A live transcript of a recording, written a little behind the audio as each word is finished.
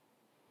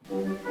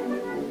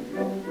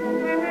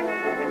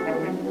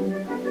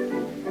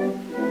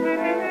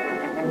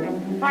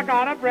I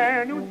got a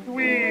brand new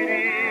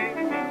sweetie,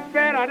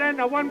 better than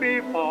the one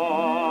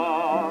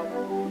before.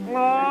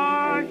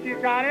 Oh, she's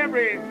got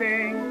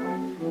everything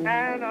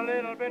and a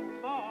little bit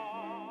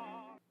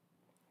more.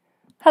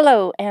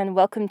 Hello, and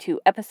welcome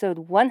to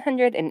episode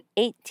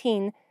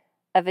 118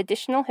 of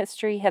Additional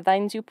History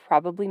Headlines You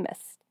Probably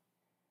Missed.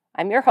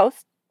 I'm your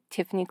host,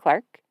 Tiffany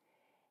Clark,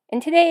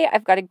 and today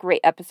I've got a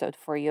great episode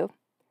for you.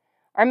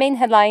 Our main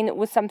headline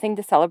was something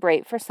to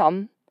celebrate for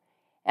some,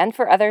 and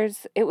for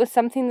others, it was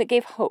something that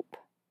gave hope.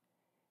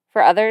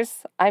 For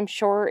others, I'm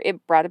sure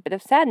it brought a bit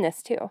of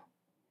sadness too.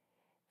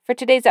 For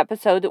today's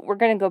episode, we're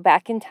going to go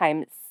back in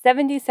time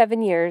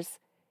 77 years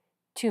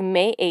to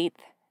May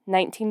 8th,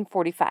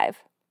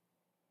 1945.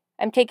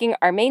 I'm taking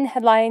our main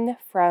headline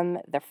from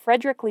the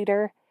Frederick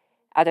Leader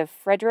out of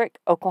Frederick,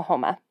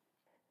 Oklahoma.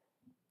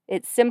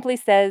 It simply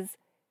says,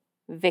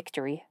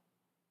 Victory.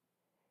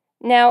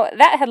 Now,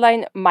 that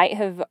headline might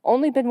have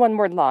only been one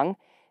word long,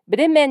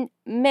 but it meant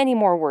many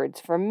more words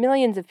for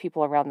millions of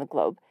people around the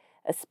globe,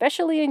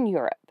 especially in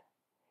Europe.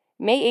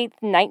 May 8th,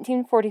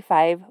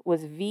 1945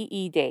 was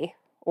VE Day,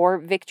 or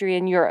Victory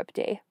in Europe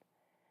Day.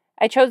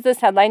 I chose this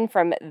headline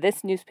from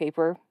this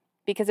newspaper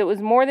because it was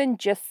more than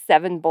just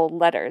 7 bold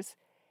letters.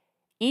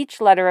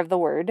 Each letter of the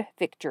word,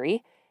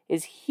 victory,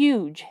 is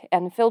huge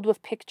and filled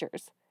with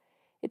pictures.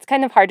 It's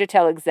kind of hard to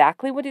tell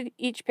exactly what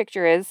each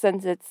picture is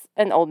since it's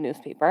an old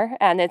newspaper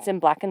and it's in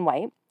black and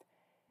white.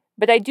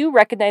 But I do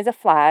recognize a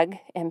flag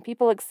and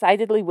people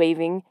excitedly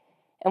waving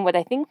and what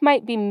I think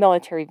might be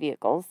military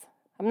vehicles.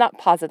 I'm not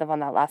positive on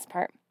that last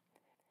part.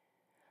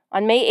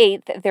 On May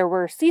 8th, there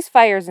were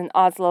ceasefires in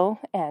Oslo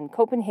and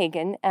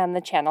Copenhagen and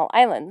the Channel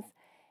Islands,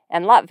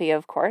 and Latvia,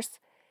 of course.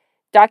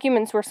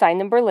 Documents were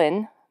signed in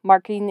Berlin,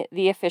 marking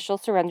the official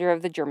surrender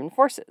of the German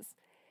forces.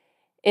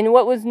 In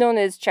what was known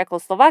as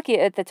Czechoslovakia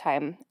at the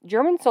time,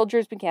 German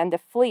soldiers began to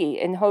flee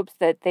in hopes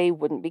that they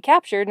wouldn't be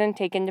captured and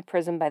taken to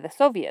prison by the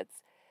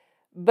Soviets.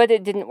 But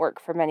it didn't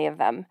work for many of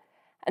them,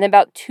 and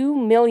about 2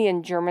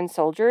 million German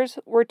soldiers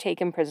were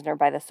taken prisoner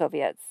by the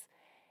Soviets.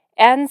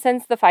 And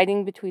since the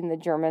fighting between the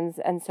Germans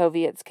and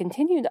Soviets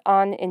continued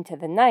on into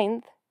the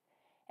 9th,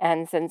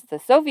 and since the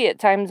Soviet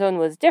time zone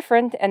was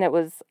different, and it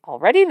was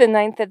already the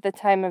 9th at the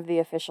time of the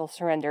official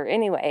surrender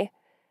anyway,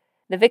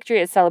 the victory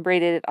is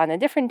celebrated on a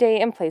different day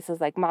in places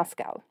like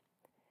Moscow.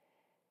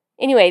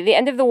 Anyway, the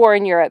end of the war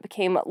in Europe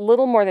came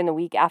little more than a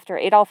week after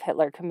Adolf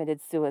Hitler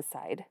committed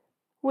suicide,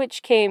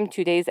 which came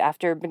 2 days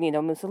after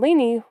Benito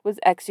Mussolini was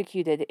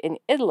executed in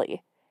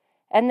Italy,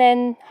 and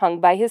then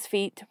hung by his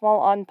feet while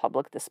on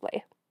public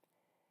display.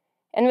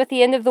 And with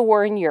the end of the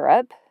war in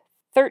Europe,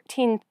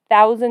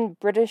 13,000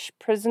 British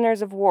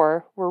prisoners of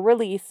war were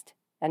released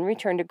and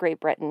returned to Great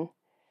Britain,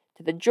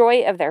 to the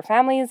joy of their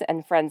families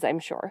and friends,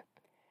 I'm sure.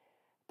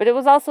 But it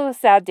was also a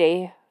sad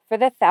day for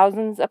the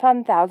thousands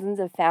upon thousands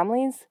of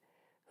families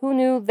who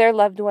knew their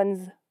loved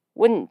ones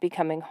wouldn't be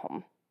coming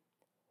home.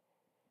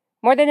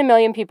 More than 1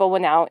 million people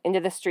went out into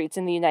the streets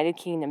in the United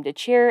Kingdom to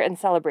cheer and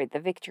celebrate the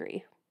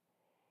victory.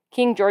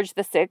 King George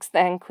VI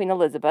and Queen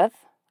Elizabeth,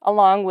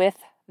 along with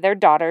their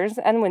daughters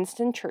and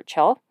Winston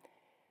Churchill,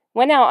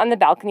 went out on the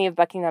balcony of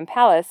Buckingham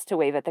Palace to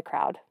wave at the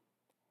crowd.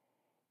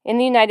 In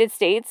the United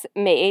States,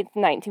 May 8,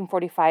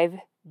 1945,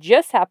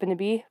 just happened to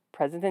be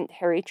President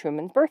Harry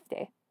Truman's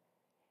birthday.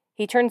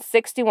 He turned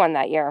 61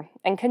 that year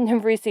and couldn't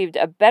have received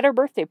a better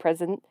birthday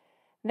present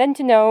than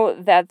to know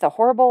that the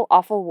horrible,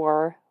 awful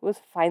war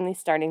was finally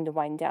starting to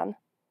wind down.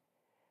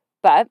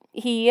 But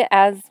he,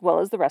 as well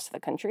as the rest of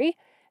the country,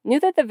 knew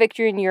that the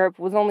victory in Europe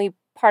was only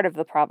part of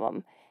the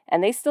problem,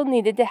 and they still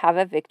needed to have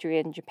a victory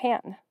in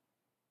Japan.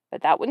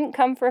 But that wouldn't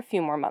come for a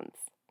few more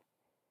months.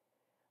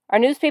 Our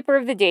newspaper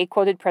of the day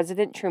quoted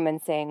President Truman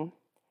saying,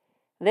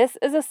 "This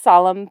is a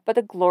solemn but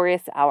a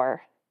glorious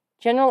hour.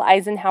 General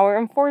Eisenhower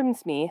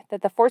informs me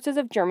that the forces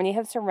of Germany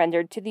have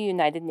surrendered to the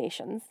United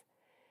Nations.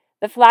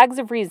 The flags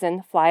of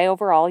reason fly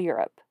over all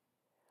Europe.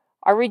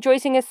 Our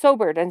rejoicing is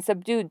sobered and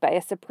subdued by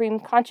a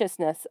supreme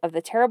consciousness of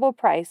the terrible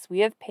price we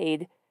have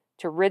paid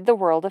to rid the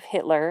world of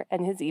Hitler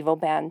and his evil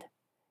band.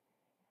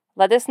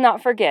 Let us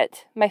not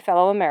forget, my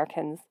fellow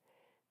Americans,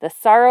 the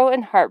sorrow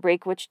and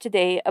heartbreak which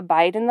today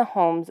abide in the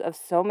homes of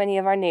so many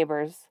of our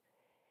neighbors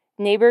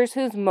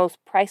whose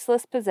most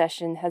priceless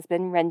possession has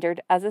been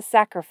rendered as a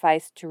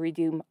sacrifice to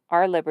redeem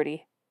our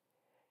liberty.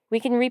 We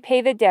can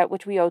repay the debt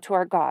which we owe to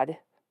our God,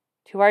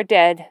 to our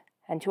dead,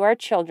 and to our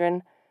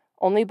children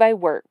only by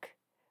work,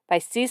 by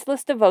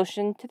ceaseless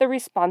devotion to the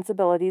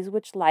responsibilities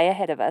which lie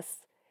ahead of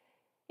us.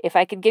 If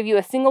I could give you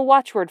a single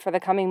watchword for the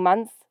coming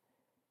months,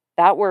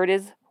 that word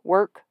is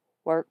work,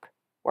 work,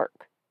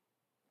 work."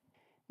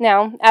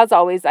 Now, as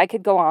always, I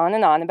could go on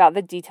and on about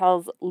the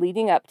details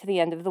leading up to the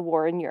end of the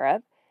war in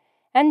Europe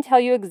and tell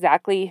you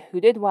exactly who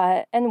did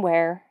what and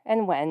where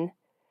and when,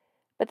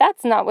 but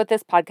that's not what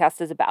this podcast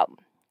is about.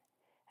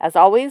 As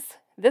always,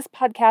 this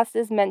podcast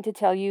is meant to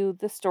tell you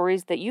the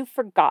stories that you've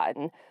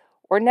forgotten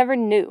or never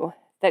knew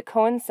that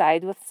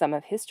coincide with some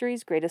of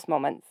history's greatest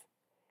moments.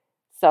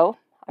 So,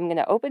 I'm going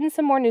to open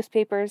some more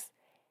newspapers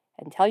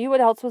and tell you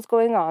what else was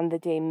going on the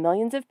day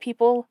millions of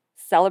people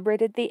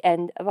celebrated the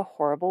end of a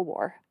horrible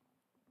war.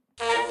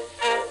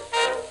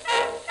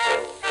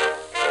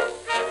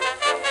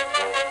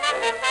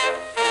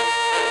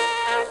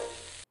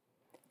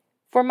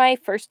 For my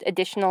first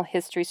additional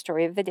history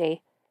story of the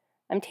day,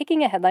 I'm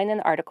taking a headline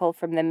and article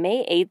from the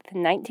May 8th,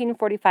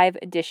 1945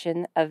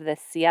 edition of the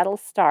Seattle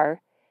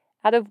Star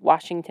out of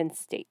Washington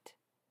State.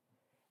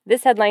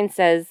 This headline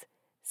says,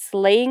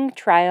 "Slaying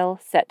Trial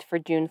Set for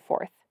June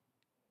 4th."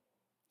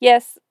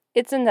 Yes,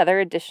 it's another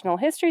additional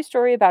history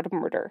story about a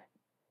murder.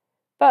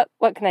 But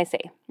what can I say?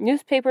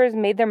 Newspapers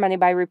made their money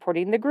by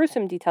reporting the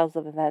gruesome details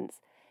of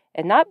events,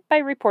 and not by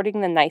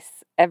reporting the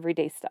nice,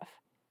 everyday stuff.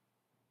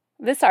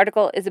 This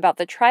article is about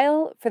the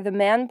trial for the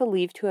man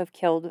believed to have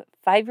killed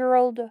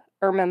 5-year-old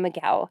Irma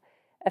McGow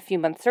a few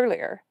months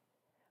earlier.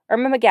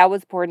 Irma McGow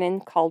was born in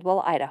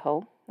Caldwell,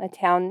 Idaho, a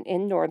town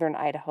in northern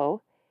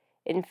Idaho,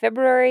 in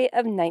February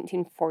of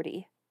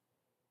 1940.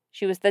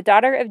 She was the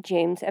daughter of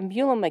James and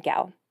Beulah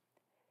McGow.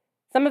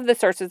 Some of the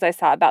sources I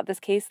saw about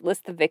this case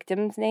list the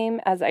victim's name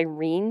as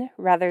Irene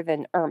rather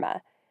than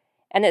Irma,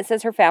 and it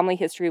says her family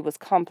history was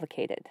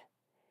complicated.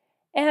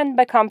 And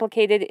by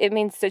complicated, it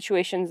means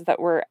situations that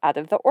were out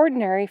of the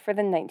ordinary for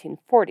the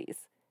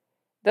 1940s.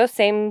 Those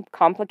same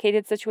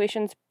complicated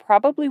situations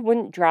probably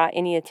wouldn't draw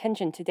any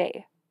attention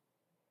today.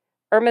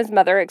 Irma's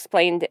mother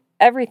explained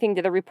everything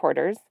to the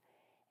reporters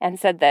and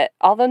said that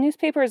although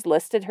newspapers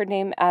listed her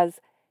name as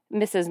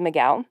Mrs.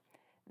 McGow,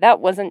 that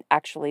wasn't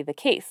actually the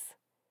case.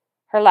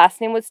 Her last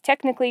name was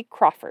technically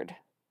Crawford.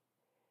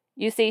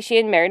 You see, she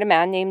had married a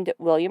man named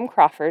William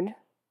Crawford,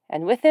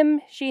 and with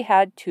him she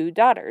had 2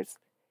 daughters,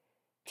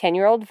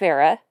 10-year-old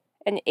Vera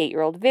and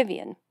 8-year-old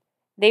Vivian.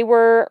 They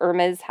were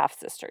Irma's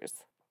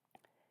half-sisters.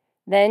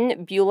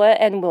 Then Beulah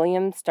and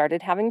William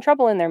started having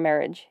trouble in their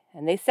marriage,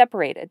 and they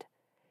separated.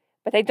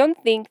 But I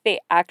don't think they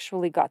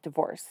actually got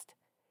divorced.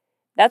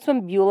 That's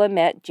when Beulah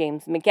met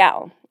James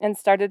McGow and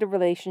started a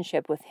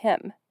relationship with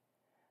him.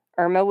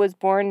 Irma was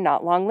born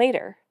not long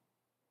later.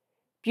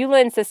 Beulah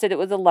insisted it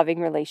was a loving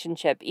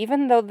relationship,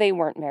 even though they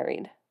weren't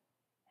married.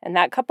 And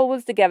that couple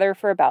was together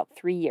for about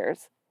 3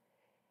 years.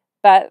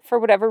 But for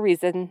whatever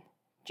reason,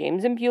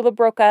 James and Beulah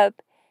broke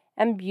up,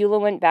 and Beulah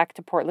went back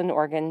to Portland,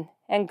 Oregon,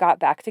 and got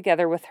back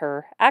together with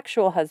her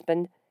actual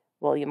husband,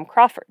 William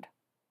Crawford.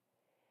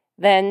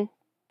 Then,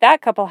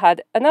 that couple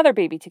had another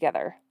baby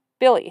together,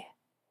 Billy.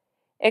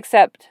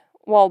 Except,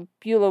 while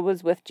Beulah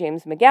was with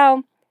James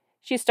McGow,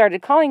 she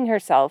started calling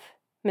herself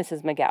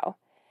Mrs. McGow.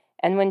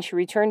 And when she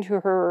returned to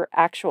her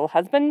actual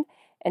husband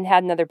and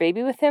had another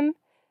baby with him,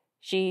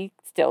 she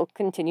still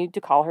continued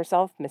to call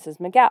herself Mrs.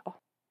 McGow,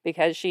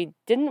 because she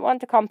didn't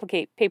want to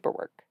complicate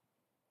paperwork.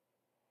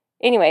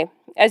 Anyway,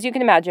 as you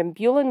can imagine,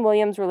 Beulah and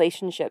William's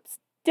relationship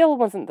still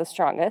wasn't the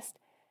strongest,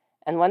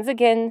 and once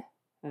again,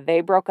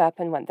 they broke up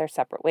and went their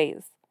separate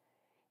ways.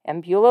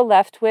 And Beulah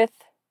left with,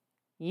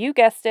 you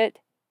guessed it,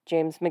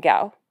 James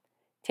McGow,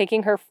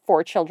 taking her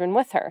 4 children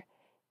with her,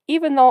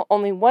 even though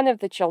only one of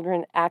the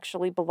children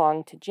actually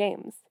belonged to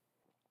James.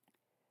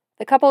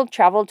 The couple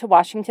traveled to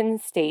Washington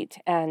State,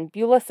 and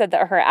Beulah said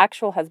that her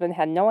actual husband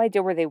had no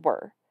idea where they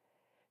were.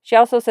 She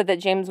also said that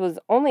James was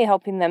only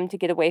helping them to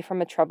get away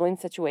from a troubling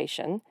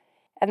situation,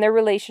 and their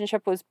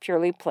relationship was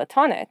purely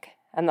platonic,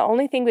 and the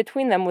only thing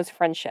between them was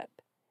friendship.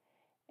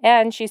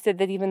 And she said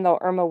that even though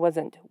Irma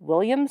wasn't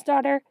William's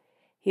daughter,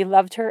 he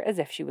loved her as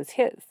if she was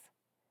his.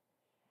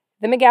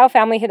 The McGow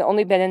family had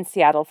only been in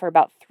Seattle for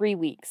about 3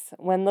 weeks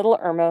when little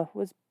Irma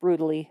was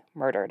brutally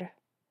murdered.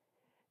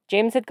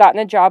 James had gotten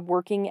a job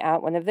working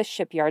at one of the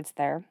shipyards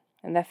there,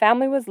 and the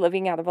family was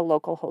living out of a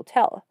local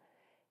hotel.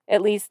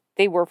 At least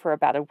they were for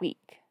about a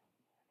week.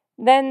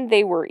 Then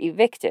they were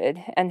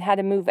evicted and had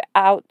to move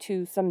out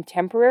to some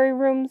temporary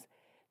rooms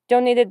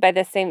donated by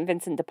the St.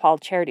 Vincent de Paul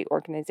charity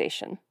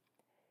organization.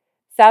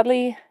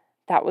 Sadly,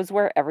 that was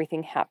where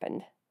everything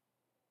happened.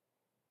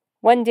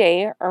 One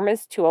day,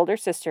 Irma's 2 older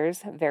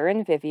sisters, Vera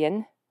and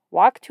Vivian,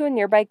 walked to a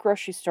nearby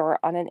grocery store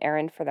on an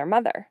errand for their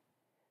mother.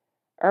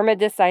 Irma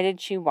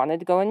decided she wanted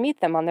to go and meet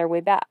them on their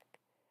way back.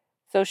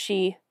 So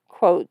she,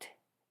 quote,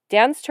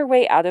 danced her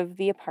way out of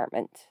the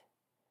apartment.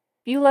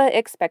 Beulah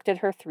expected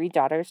her 3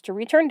 daughters to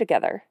return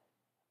together,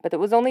 but it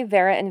was only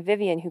Vera and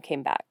Vivian who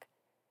came back.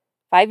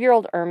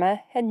 5-year-old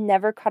Irma had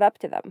never caught up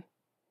to them.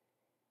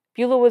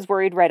 Beulah was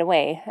worried right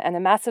away, and a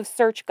massive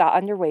search got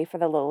underway for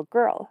the little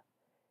girl.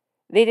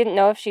 They didn't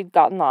know if she'd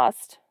gotten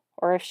lost,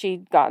 or if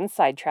she'd gotten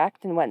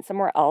sidetracked and went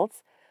somewhere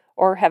else,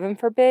 or, heaven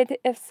forbid,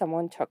 if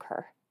someone took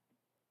her.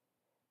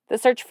 The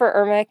search for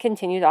Irma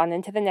continued on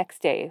into the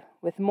next day,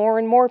 with more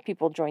and more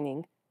people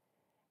joining.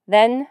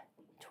 Then,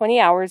 20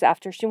 hours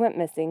after she went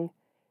missing,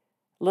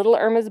 little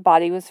Irma's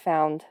body was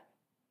found.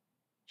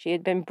 She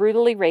had been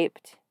brutally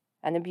raped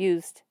and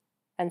abused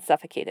and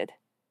suffocated.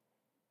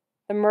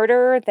 The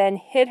murderer then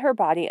hid her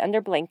body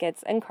under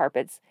blankets and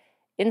carpets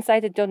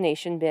inside a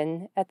donation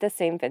bin at the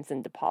St.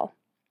 Vincent de Paul.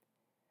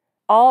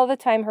 All the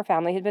time her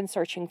family had been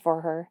searching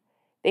for her,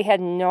 they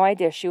had no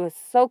idea she was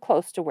so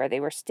close to where they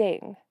were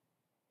staying.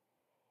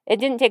 It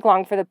didn't take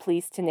long for the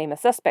police to name a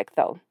suspect,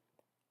 though.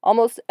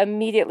 Almost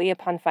immediately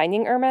upon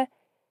finding Irma,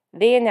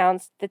 they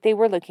announced that they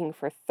were looking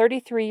for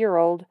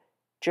 33-year-old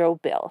Joe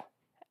Bill,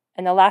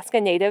 an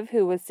Alaska native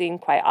who was seen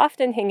quite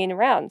often hanging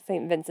around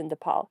St. Vincent de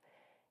Paul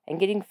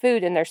and getting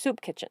food in their soup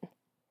kitchen.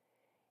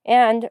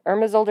 And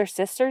Irma's older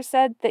sister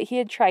said that he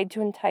had tried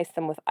to entice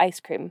them with ice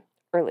cream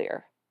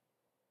earlier.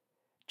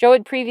 Joe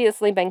had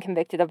previously been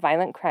convicted of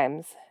violent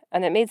crimes,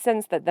 and it made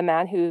sense that the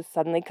man who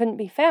suddenly couldn't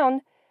be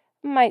found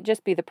might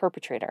just be the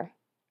perpetrator.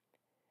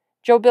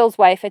 Joe Bill's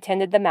wife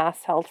attended the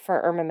mass held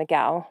for Irma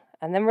McGow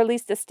and then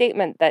released a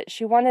statement that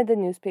she wanted the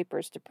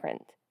newspapers to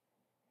print.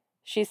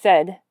 She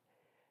said,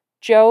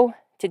 "Joe,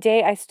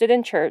 today I stood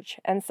in church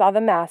and saw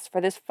the mass for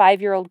this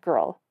 5-year-old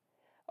girl.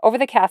 Over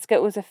the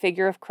casket was a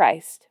figure of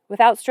Christ, with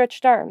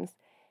outstretched arms,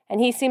 and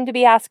he seemed to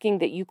be asking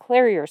that you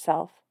clear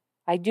yourself.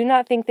 I do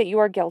not think that you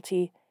are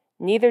guilty,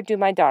 neither do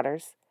my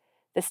daughters.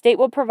 The state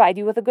will provide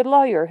you with a good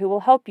lawyer who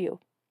will help you.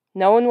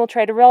 No one will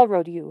try to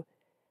railroad you.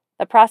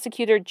 The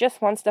prosecutor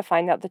just wants to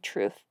find out the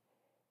truth.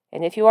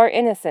 And if you are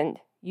innocent,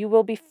 you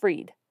will be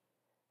freed.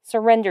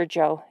 Surrender,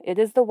 Joe. It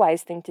is the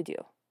wise thing to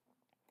do."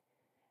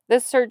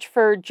 This search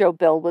for Joe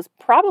Bill was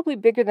probably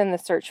bigger than the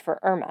search for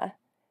Irma.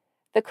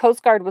 The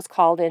Coast Guard was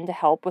called in to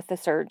help with the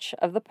search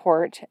of the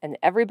port and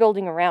every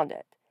building around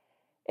it.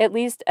 At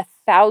least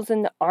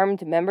 1,000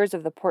 armed members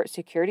of the port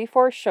security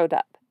force showed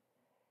up.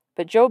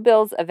 But Joe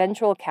Bill's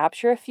eventual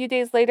capture a few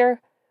days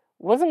later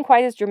wasn't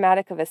quite as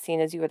dramatic of a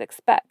scene as you would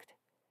expect.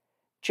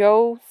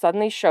 Joe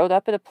suddenly showed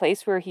up at a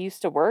place where he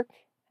used to work,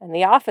 and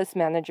the office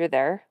manager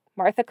there,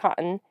 Martha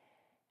Cotton,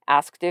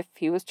 asked if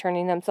he was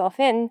turning himself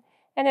in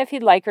and if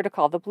he'd like her to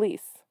call the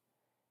police.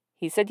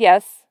 He said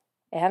yes,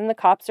 and the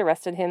cops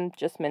arrested him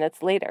just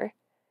minutes later.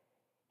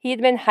 He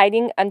had been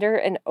hiding under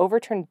an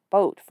overturned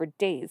boat for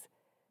days,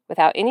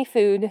 without any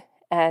food,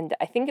 and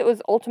I think it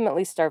was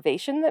ultimately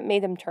starvation that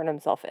made him turn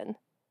himself in.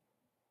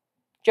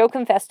 Joe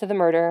confessed to the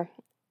murder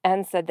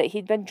and said that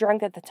he'd been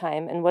drunk at the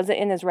time and wasn't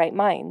in his right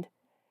mind.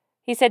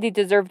 He said he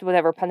deserved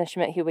whatever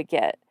punishment he would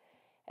get,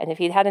 and if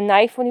he'd had a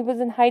knife when he was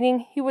in hiding,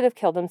 he would have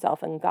killed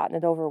himself and gotten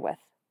it over with.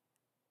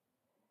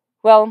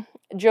 Well,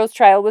 Joe's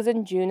trial was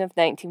in June of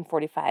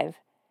 1945,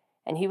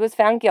 and he was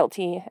found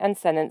guilty and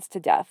sentenced to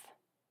death.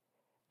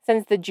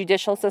 Since the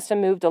judicial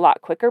system moved a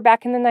lot quicker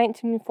back in the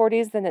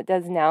 1940s than it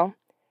does now,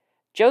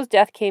 Joe's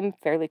death came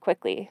fairly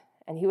quickly,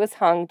 and he was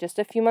hung just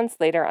a few months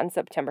later on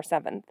September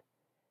 7th.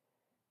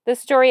 The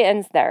story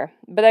ends there,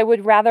 but I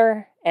would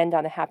rather end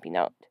on a happy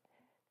note.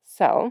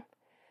 So,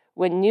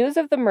 when news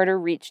of the murder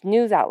reached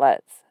news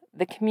outlets,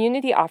 the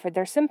community offered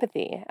their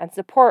sympathy and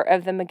support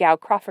of the McGow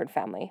Crawford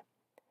family.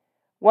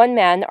 One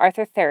man,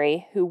 Arthur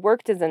Therry, who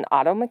worked as an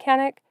auto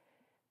mechanic,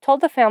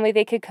 told the family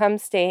they could come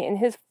stay in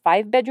his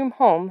 5-bedroom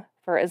home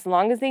for as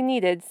long as they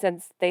needed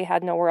since they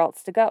had nowhere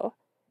else to go.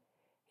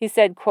 He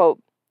said, quote,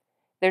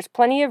 "There's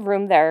plenty of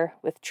room there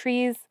with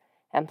trees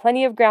and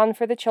plenty of ground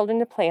for the children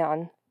to play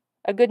on.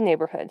 A good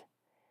neighborhood.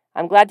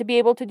 I'm glad to be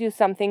able to do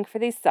something for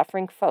these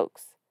suffering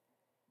folks,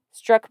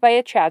 struck by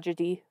a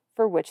tragedy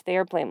for which they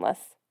are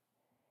blameless.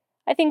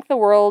 I think the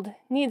world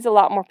needs a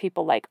lot more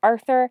people like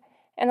Arthur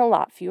and a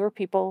lot fewer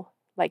people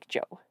like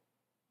Joe."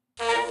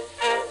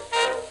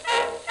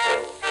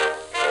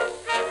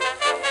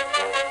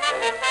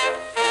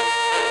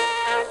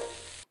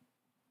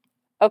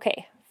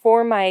 Okay,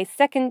 for my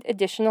second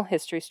additional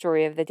history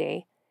story of the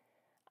day,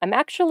 I'm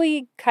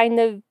actually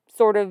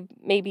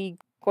maybe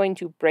going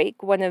to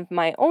break one of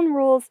my own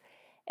rules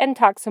and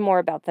talk some more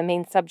about the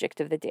main subject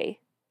of the day.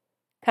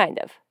 Kind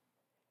of.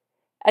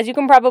 As you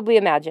can probably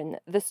imagine,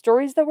 the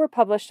stories that were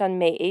published on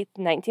May 8th,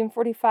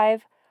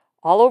 1945,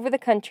 all over the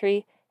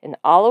country and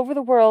all over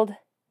the world,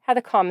 had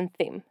a common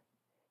theme: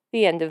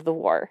 the end of the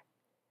war.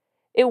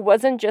 It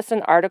wasn't just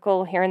an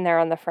article here and there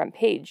on the front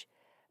page,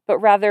 but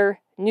rather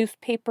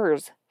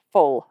newspapers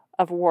full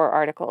of war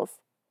articles.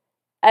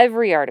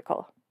 Every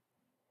article.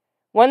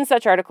 One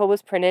such article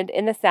was printed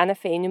in the Santa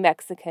Fe New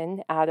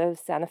Mexican out of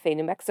Santa Fe,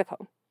 New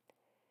Mexico.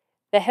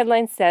 The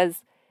headline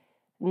says,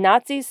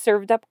 "Nazis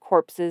served up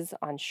corpses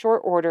on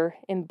short order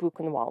in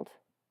Buchenwald."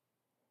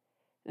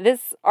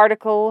 This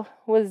article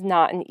was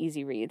not an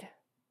easy read.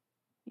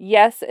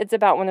 Yes, it's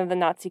about one of the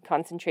Nazi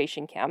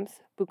concentration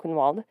camps,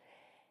 Buchenwald,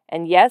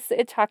 and yes,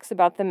 it talks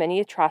about the many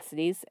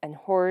atrocities and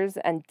horrors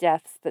and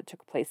deaths that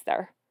took place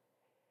there.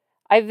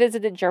 I've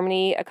visited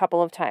Germany a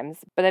couple of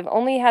times, but I've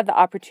only had the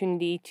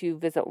opportunity to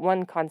visit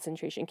one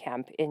concentration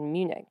camp in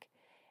Munich,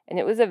 and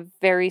it was a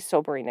very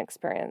sobering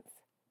experience.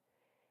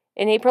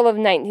 In April of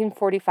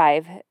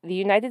 1945, the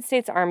United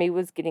States Army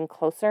was getting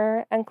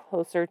closer and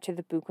closer to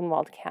the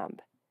Buchenwald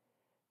camp.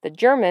 The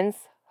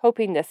Germans,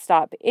 hoping to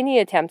stop any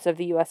attempts of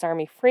the U.S.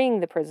 Army freeing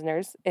the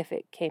prisoners, if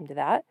it came to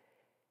that,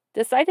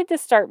 decided to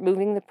start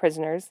moving the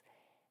prisoners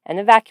and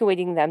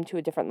evacuating them to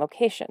a different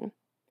location.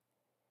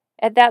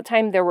 At that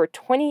time, there were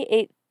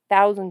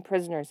 28,000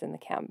 prisoners in the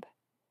camp.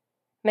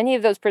 Many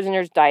of those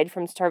prisoners died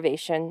from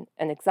starvation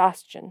and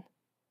exhaustion.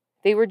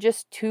 They were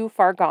just too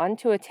far gone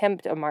to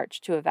attempt a march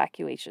to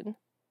evacuation.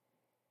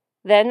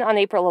 Then, on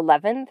April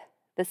 11th,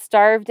 the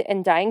starved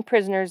and dying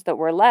prisoners that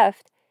were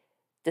left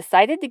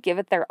decided to give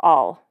it their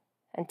all,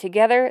 and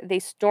together they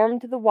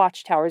stormed the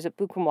watchtowers at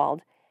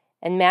Buchenwald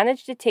and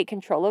managed to take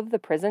control of the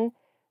prison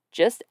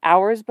just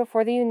hours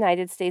before the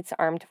United States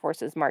Armed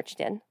Forces marched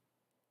in.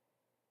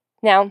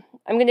 Now,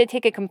 I'm going to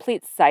take a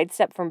complete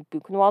sidestep from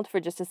Buchenwald for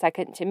just a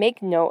second to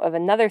make note of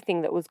another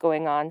thing that was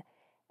going on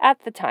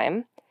at the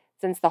time,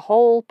 since the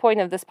whole point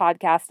of this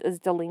podcast is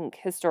to link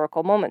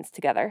historical moments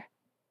together.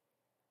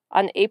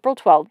 On April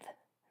 12th,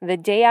 the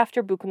day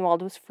after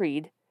Buchenwald was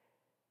freed,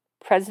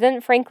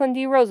 President Franklin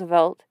D.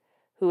 Roosevelt,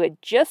 who had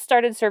just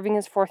started serving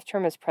his fourth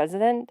term as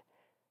president,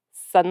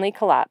 suddenly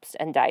collapsed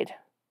and died.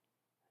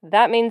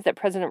 That means that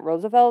President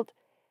Roosevelt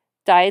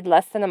died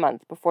less than a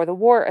month before the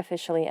war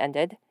officially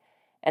ended,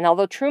 and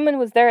although Truman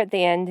was there at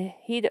the end,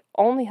 he'd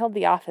only held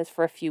the office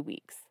for a few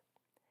weeks.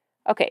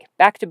 Okay,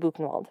 back to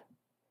Buchenwald.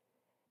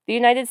 The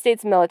United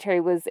States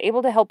military was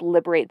able to help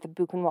liberate the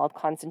Buchenwald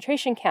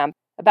concentration camp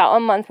about a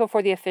month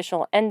before the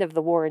official end of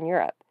the war in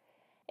Europe.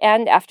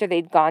 And after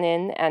they'd gone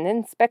in and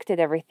inspected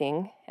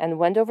everything, and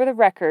went over the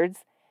records,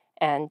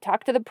 and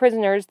talked to the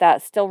prisoners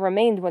that still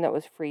remained when it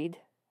was freed,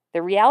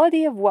 the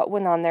reality of what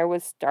went on there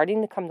was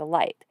starting to come to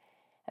light,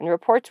 and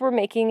reports were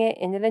making it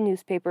into the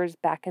newspapers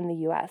back in the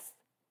U.S.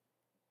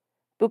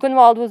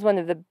 Buchenwald was one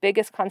of the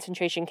biggest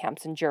concentration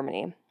camps in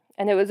Germany,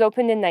 and it was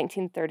opened in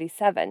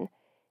 1937,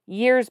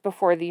 years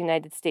before the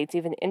United States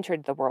even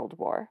entered the World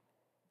War.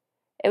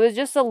 It was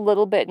just a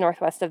little bit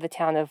northwest of the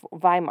town of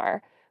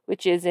Weimar,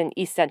 which is in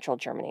east-central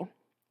Germany.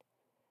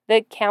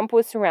 The camp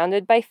was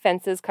surrounded by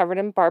fences covered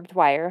in barbed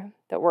wire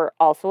that were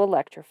also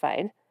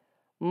electrified,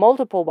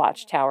 multiple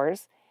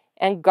watchtowers,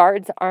 and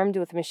guards armed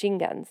with machine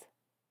guns.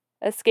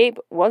 Escape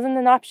wasn't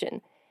an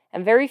option,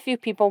 and very few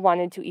people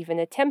wanted to even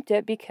attempt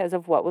it because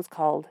of what was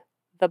called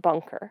the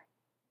bunker.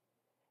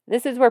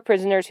 This is where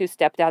prisoners who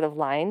stepped out of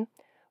line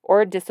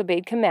or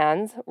disobeyed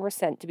commands were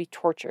sent to be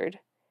tortured,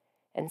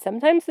 and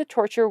sometimes the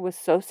torture was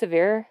so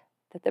severe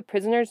that the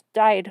prisoners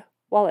died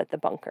while at the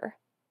bunker.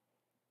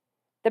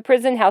 The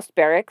prison housed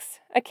barracks,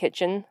 a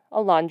kitchen,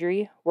 a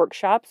laundry,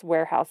 workshops,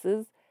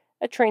 warehouses,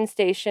 a train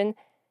station,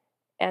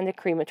 and a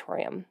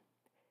crematorium.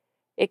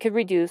 It could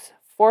reduce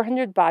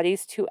 400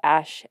 bodies to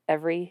ash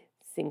every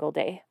single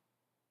day.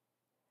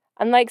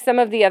 Unlike some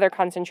of the other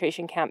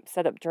concentration camps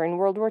set up during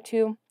World War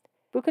II,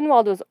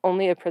 Buchenwald was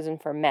only a prison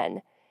for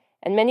men,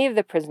 and many of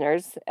the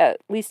prisoners, at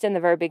least in the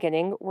very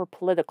beginning, were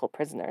political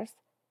prisoners.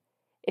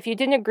 If you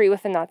didn't agree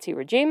with the Nazi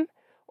regime,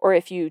 or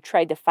if you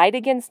tried to fight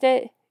against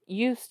it,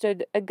 you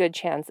stood a good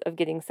chance of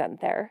getting sent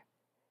there.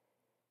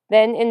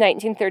 Then, in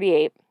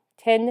 1938,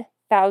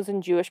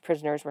 10,000 Jewish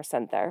prisoners were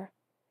sent there.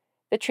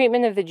 The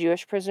treatment of the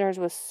Jewish prisoners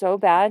was so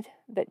bad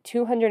that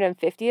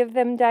 250 of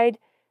them died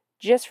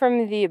just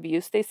from the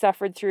abuse they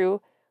suffered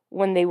through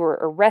when they were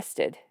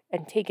arrested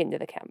and taken to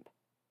the camp.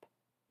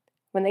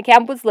 When the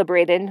camp was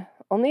liberated,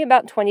 only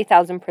about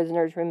 20,000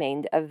 prisoners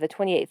remained of the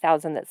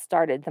 28,000 that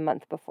started the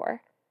month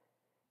before.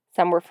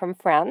 Some were from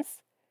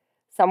France,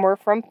 some were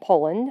from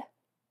Poland,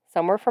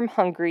 some were from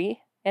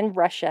Hungary and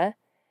Russia,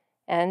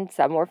 and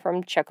some were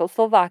from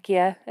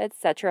Czechoslovakia,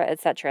 etc.,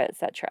 etc.,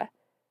 etc.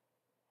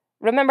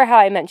 Remember how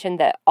I mentioned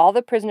that all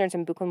the prisoners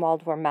in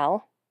Buchenwald were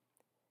male?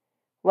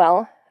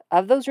 Well,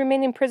 of those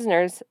remaining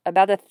prisoners,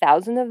 about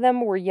 1,000 of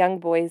them were young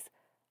boys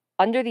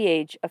under the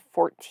age of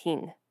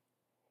 14.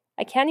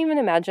 I can't even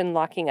imagine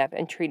locking up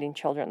and treating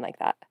children like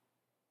that.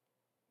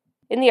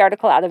 In the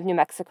article out of New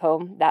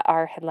Mexico that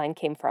our headline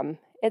came from,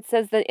 it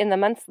says that in the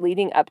months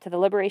leading up to the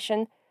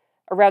liberation,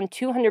 around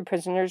 200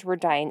 prisoners were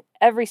dying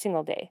every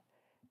single day.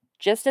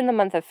 Just in the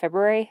month of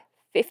February,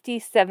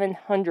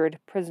 5,700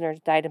 prisoners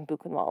died in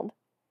Buchenwald.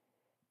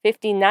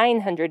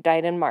 5,900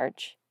 died in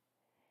March.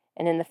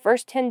 And in the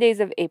first 10 days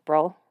of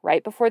April,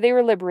 right before they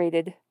were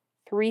liberated,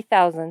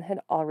 3,000 had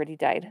already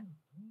died.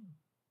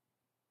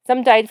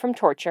 Some died from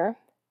torture.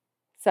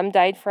 Some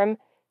died from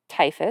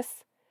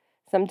typhus.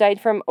 Some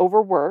died from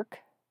overwork.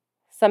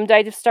 Some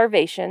died of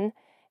starvation.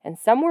 And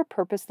some were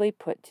purposely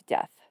put to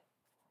death.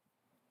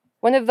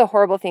 One of the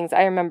horrible things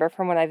I remember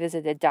from when I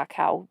visited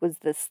Dachau was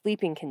the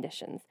sleeping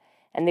conditions,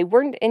 and they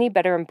weren't any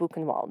better in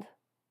Buchenwald.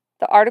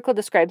 The article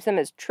describes them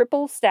as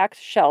triple-stacked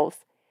shelves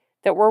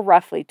that were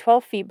roughly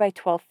 12 feet by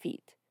 12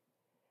 feet.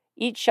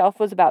 Each shelf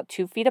was about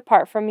 2 feet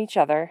apart from each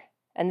other,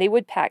 and they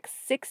would pack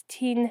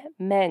 16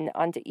 men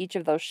onto each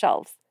of those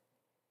shelves.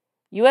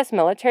 U.S.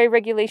 military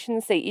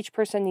regulations say each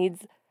person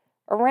needs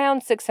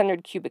around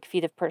 600 cubic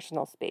feet of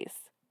personal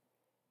space.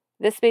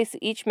 This space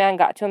each man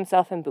got to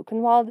himself in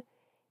Buchenwald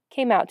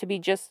came out to be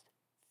just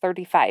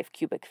 35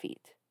 cubic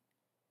feet.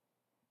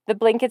 The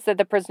blankets that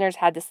the prisoners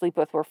had to sleep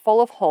with were full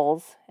of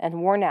holes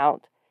and worn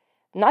out,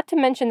 not to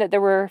mention that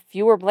there were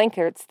fewer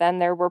blankets than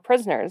there were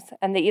prisoners,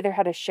 and they either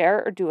had to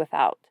share or do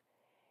without.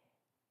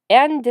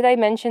 And did I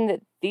mention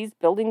that these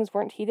buildings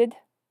weren't heated?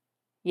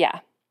 Yeah,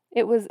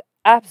 it was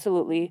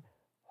absolutely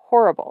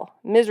horrible,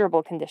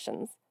 miserable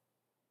conditions.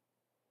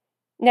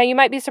 Now, you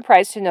might be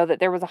surprised to know that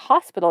there was a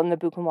hospital in the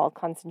Buchenwald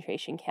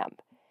concentration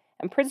camp,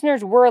 and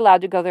prisoners were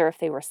allowed to go there if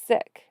they were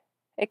sick,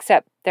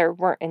 except there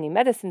weren't any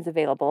medicines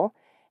available,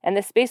 and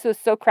the space was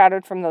so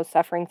crowded from those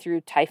suffering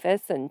through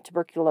typhus and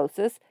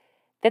tuberculosis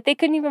that they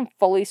couldn't even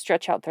fully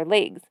stretch out their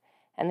legs,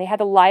 and they had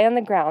to lie on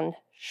the ground,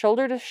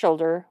 shoulder to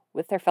shoulder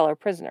with their fellow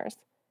prisoners.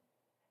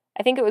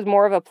 I think it was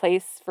more of a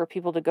place for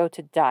people to go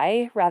to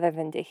die rather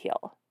than to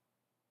heal.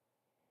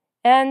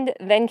 And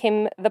then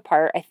came the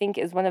part I think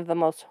is one of the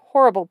most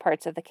horrible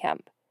parts of the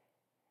camp.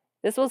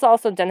 This was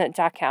also done at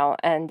Dachau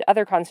and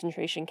other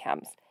concentration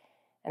camps,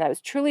 and I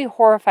was truly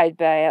horrified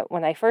by it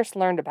when I first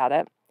learned about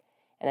it,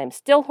 and I'm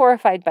still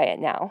horrified by it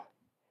now.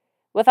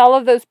 With all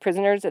of those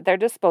prisoners at their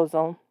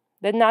disposal,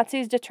 the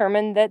Nazis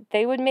determined that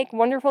they would make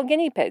wonderful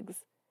guinea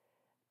pigs.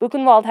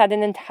 Buchenwald had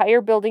an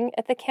entire building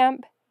at the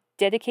camp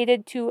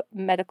dedicated to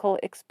medical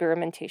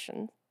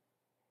experimentation.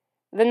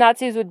 The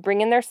Nazis would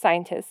bring in their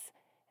scientists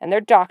and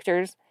their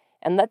doctors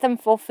and let them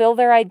fulfill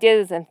their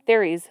ideas and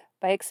theories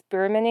by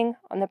experimenting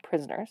on the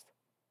prisoners.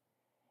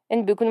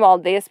 In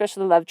Buchenwald, they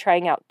especially loved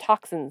trying out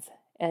toxins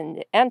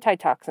and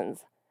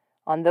antitoxins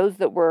on those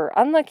that were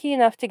unlucky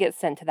enough to get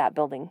sent to that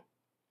building.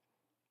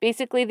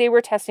 Basically, they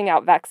were testing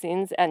out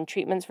vaccines and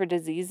treatments for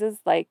diseases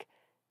like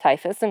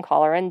typhus and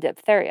cholera and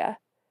diphtheria.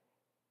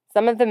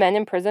 Some of the men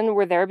in prison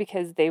were there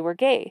because they were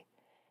gay,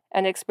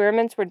 and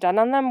experiments were done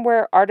on them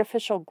where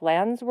artificial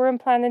glands were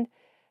implanted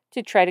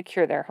to try to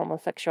cure their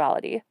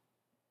homosexuality.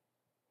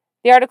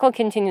 The article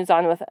continues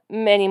on with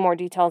many more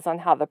details on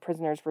how the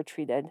prisoners were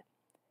treated.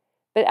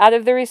 But out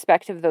of the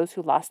respect of those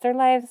who lost their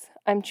lives,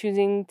 I'm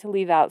choosing to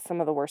leave out some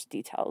of the worst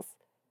details.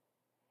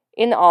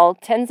 In all,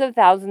 tens of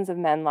thousands of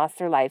men lost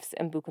their lives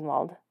in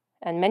Buchenwald,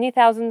 and many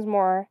thousands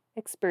more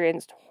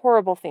experienced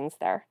horrible things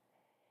there.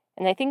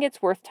 And I think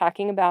it's worth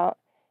talking about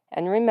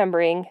and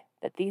remembering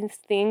that these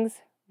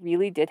things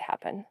really did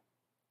happen.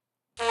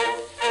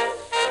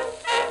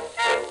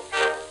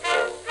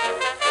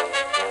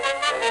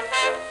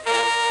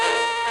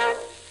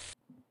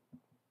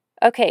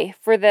 Okay,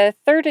 for the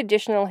third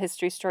additional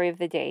history story of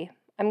the day,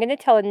 I'm going to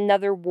tell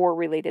another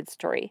war-related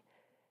story.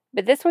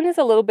 But this one is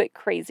a little bit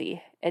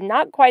crazy, and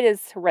not quite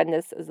as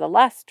horrendous as the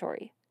last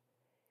story.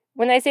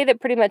 When I say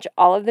that pretty much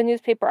all of the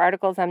newspaper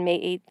articles on May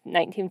 8,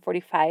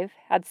 1945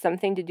 had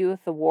something to do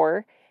with the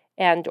war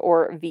and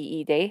or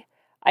VE Day,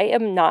 I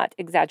am not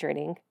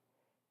exaggerating.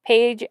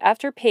 Page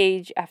after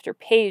page after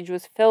page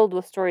was filled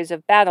with stories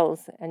of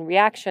battles and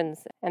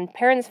reactions, and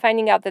parents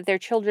finding out that their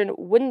children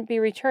wouldn't be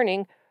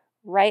returning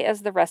right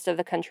as the rest of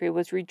the country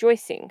was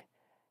rejoicing,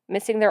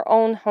 missing their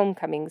own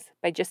homecomings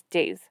by just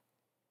days.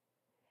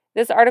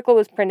 This article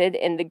was printed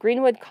in the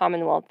Greenwood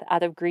Commonwealth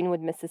out of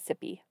Greenwood,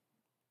 Mississippi.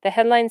 The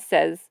headline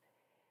says,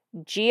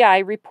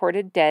 GI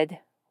reported dead,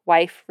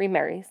 wife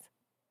remarries.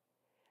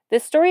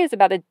 This story is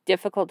about a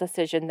difficult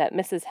decision that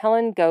Mrs.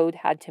 Helen Goad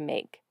had to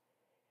make.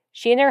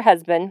 She and her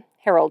husband,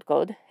 Harold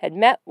Goad, had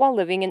met while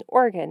living in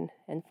Oregon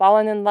and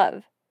fallen in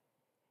love.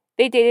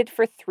 They dated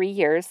for 3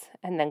 years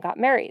and then got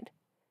married.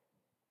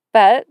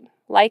 But,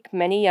 like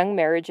many young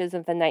marriages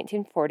of the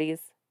 1940s,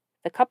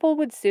 the couple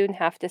would soon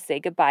have to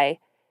say goodbye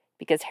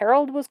because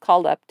Harold was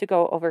called up to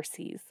go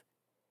overseas.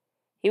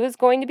 He was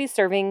going to be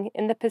serving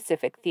in the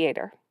Pacific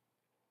Theater.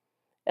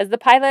 As the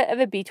pilot of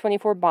a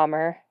B-24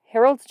 bomber,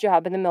 Harold's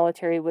job in the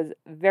military was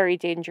very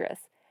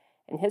dangerous,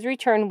 and his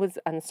return was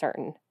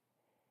uncertain.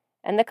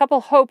 And the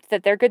couple hoped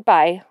that their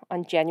goodbye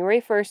on January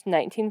 1st,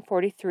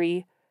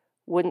 1943,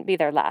 wouldn't be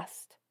their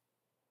last.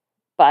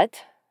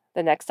 But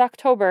the next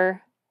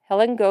October,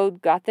 Helen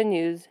Goad got the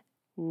news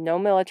no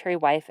military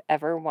wife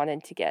ever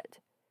wanted to get.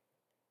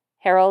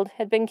 Harold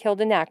had been killed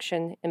in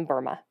action in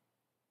Burma.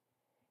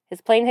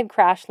 His plane had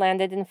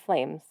crash-landed in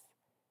flames,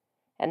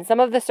 and some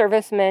of the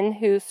servicemen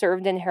who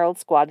served in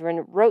Harold's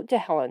squadron wrote to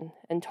Helen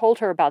and told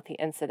her about the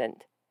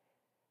incident.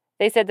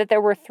 They said that there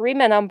were 3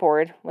 men on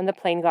board when the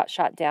plane got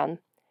shot down,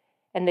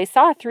 and they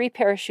saw 3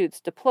 parachutes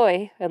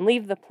deploy and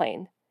leave the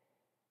plane.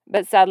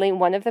 But sadly,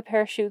 one of the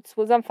parachutes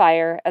was on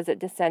fire as it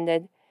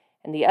descended,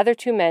 and the other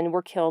 2 men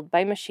were killed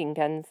by machine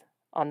guns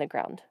on the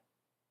ground.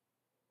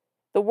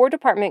 The War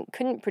Department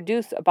couldn't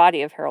produce a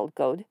body of Harold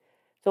Goad,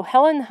 so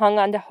Helen hung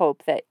on to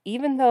hope that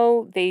even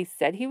though they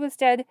said he was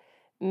dead,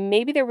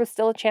 maybe there was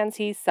still a chance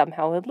he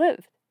somehow had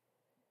lived.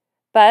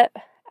 But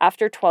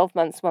after 12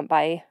 months went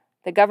by,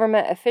 the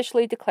government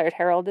officially declared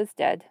Harold as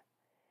dead.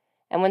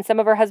 And when some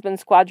of her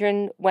husband's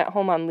squadron went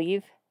home on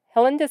leave,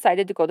 Helen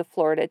decided to go to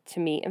Florida to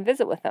meet and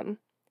visit with them.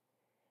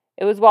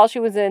 It was while she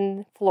was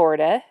in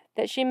Florida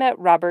that she met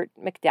Robert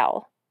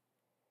McDowell.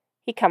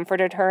 He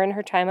comforted her in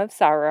her time of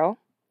sorrow,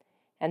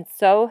 and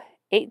so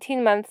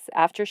 18 months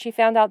after she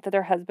found out that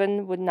her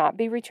husband would not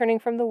be returning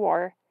from the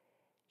war,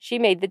 she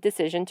made the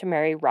decision to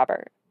marry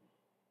Robert.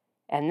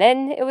 And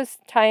then it was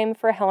time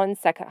for Helen's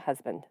second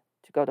husband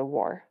to go to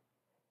war.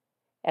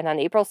 And on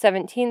April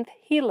 17th,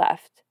 he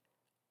left,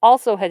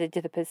 also headed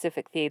to the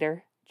Pacific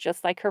Theater,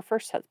 just like her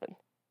first husband.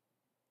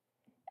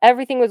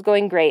 Everything was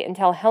going great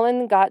until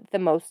Helen got the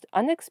most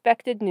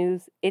unexpected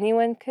news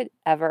anyone could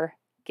ever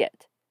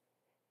get.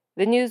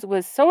 The news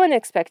was so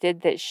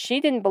unexpected that she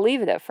didn't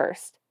believe it at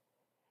first.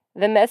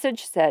 The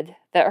message said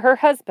that her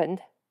husband,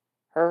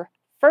 her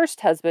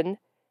first husband,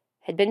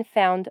 had been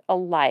found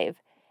alive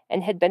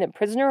and had been a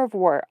prisoner of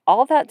war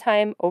all that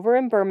time over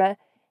in Burma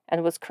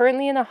and was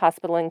currently in a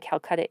hospital in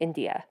Calcutta,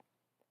 India.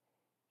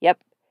 Yep,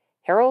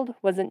 Harold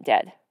wasn't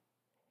dead.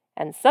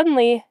 And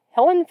suddenly,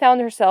 Helen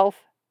found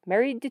herself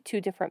married to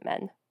 2 different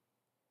men.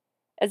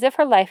 As if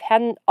her life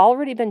hadn't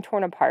already been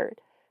torn apart,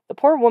 The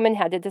poor woman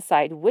had to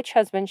decide which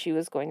husband she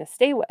was going to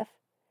stay with.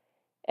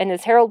 And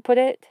as Harold put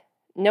it,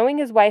 knowing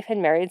his wife had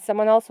married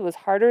someone else was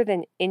harder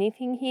than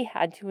anything he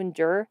had to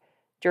endure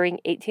during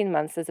 18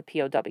 months as a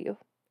POW.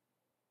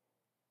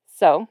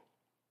 So,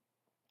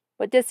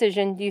 what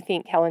decision do you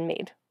think Helen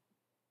made?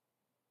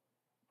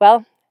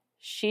 Well,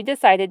 she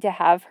decided to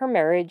have her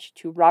marriage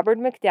to Robert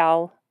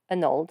McDowell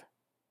annulled.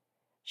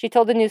 She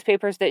told the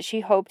newspapers that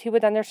she hoped he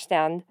would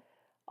understand,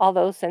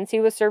 although since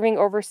he was serving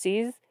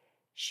overseas,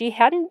 she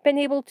hadn't been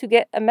able to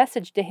get a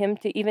message to him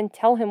to even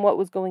tell him what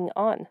was going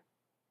on.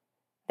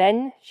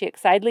 Then she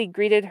excitedly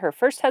greeted her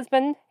first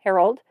husband,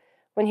 Harold,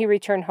 when he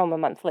returned home a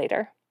month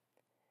later.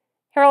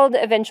 Harold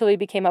eventually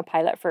became a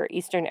pilot for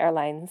Eastern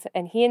Airlines,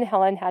 and he and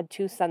Helen had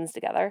 2 sons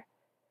together.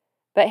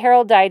 But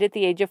Harold died at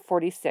the age of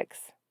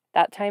 46,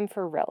 that time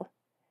for real.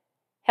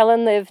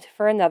 Helen lived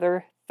for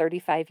another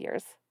 35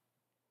 years.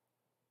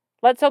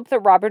 Let's hope that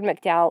Robert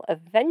McDowell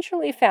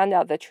eventually found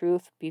out the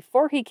truth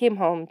before he came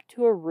home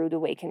to a rude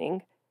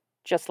awakening,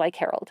 just like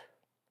Harold.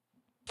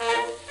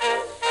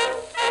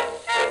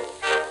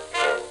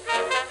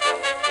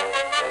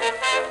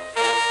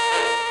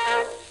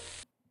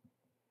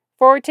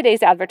 For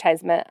today's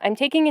advertisement, I'm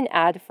taking an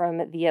ad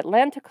from the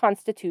Atlanta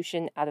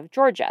Constitution out of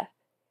Georgia.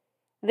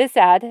 This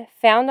ad,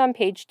 found on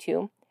page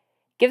 2,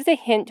 gives a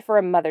hint for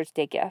a Mother's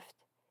Day gift.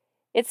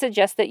 It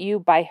suggests that you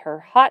buy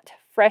her hot,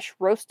 fresh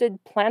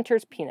roasted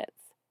Planters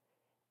peanuts.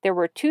 There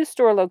were 2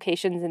 store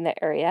locations in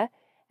the area,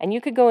 and you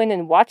could go in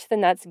and watch the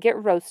nuts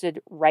get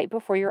roasted right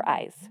before your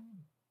eyes.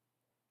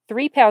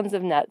 3 pounds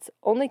of nuts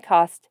only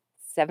cost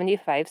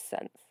 75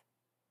 cents.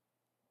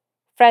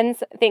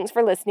 Friends, thanks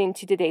for listening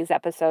to today's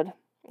episode.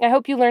 I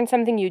hope you learned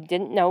something you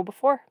didn't know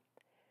before.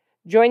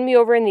 Join me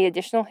over in the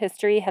Additional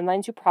History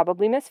Headlines You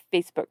Probably Missed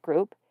Facebook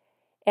group,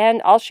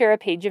 and I'll share a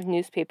page of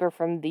newspaper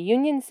from the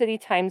Union City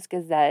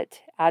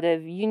Times-Gazette out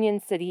of Union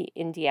City,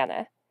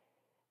 Indiana.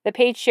 The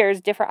page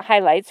shares different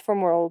highlights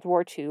from World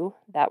War II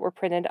that were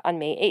printed on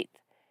May 8th,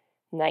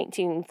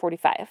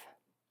 1945.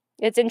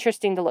 It's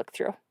interesting to look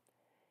through.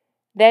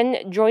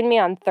 Then join me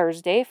on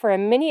Thursday for a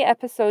mini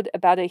episode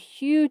about a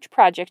huge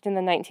project in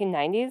the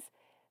 1990s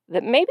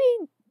that maybe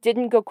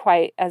didn't go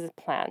quite as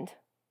planned.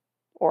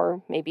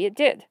 Or maybe it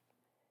did.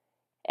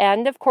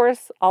 And of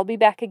course, I'll be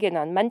back again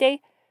on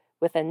Monday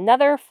with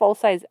another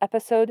full-size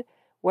episode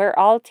where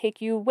I'll take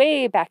you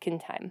way back in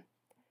time.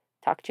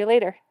 Talk to you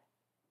later.